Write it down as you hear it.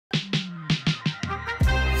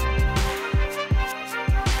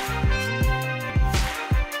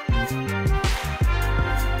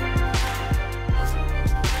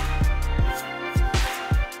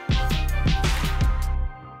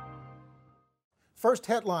First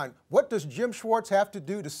headline, what does Jim Schwartz have to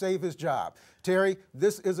do to save his job? Terry,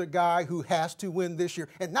 this is a guy who has to win this year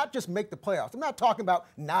and not just make the playoffs. I'm not talking about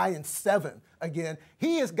 9-7 again.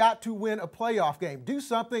 He has got to win a playoff game. Do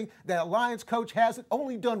something that a Lions coach hasn't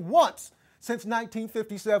only done once since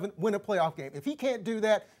 1957, win a playoff game. If he can't do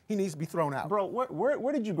that, he needs to be thrown out. Bro,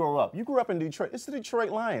 where did you grow up? You grew up in Detroit. It's the Detroit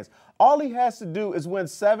Lions. All he has to do is win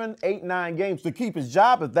 7, 8, 9 games to keep his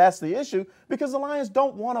job if that's the issue, because the Lions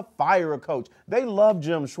don't want to fire a coach. They love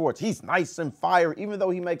Jim Schwartz. He's nice and fiery, even though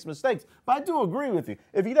he makes mistakes. But I do agree with you.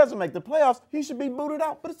 If he doesn't make the playoffs, he should be booted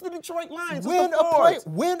out. But it's the Detroit Lions. Win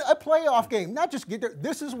a playoff game, not just get there.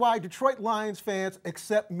 This is why Detroit Lions fans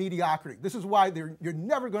accept mediocrity. This is why you're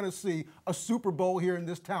never going to see a Super Bowl here in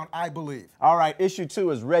this town, I believe. All right, issue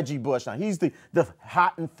 2 is Reggie Bush. Now, he's the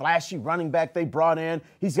hot and flashy running back they brought in.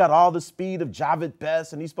 He's got all the speed of Javid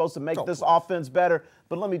Best, and he's supposed to make this offense better.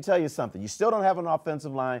 But let me tell you something. You still don't have an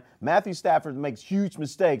offensive line. Matthew Stafford makes huge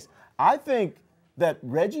mistakes. I think that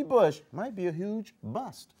Reggie Bush might be a huge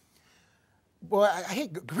bust. Boy, I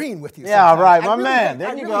hate agreeing with you. Yeah, sometimes. right, my man.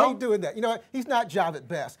 There you go. I hate doing that. You know what? He's not Javid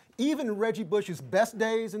Best. Even in Reggie Bush's best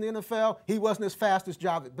days in the NFL, he wasn't as fast as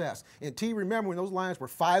Javid Best. And T, remember when those Lions were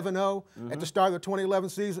 5-0 at the start of the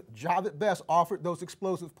 2011 season? Javid Best offered those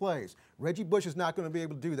explosive plays. Reggie Bush is not going to be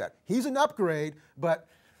able to do that. He's an upgrade, but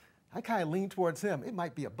I kind of lean towards him. It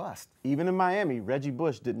might be a bust. Even in Miami, Reggie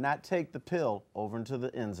Bush did not take the pill over into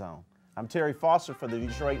the end zone. I'm Terry Foster for the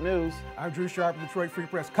Detroit News. I'm Drew Sharp of the Detroit Free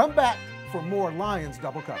Press. Come back for more Lions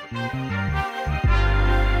Double Cover.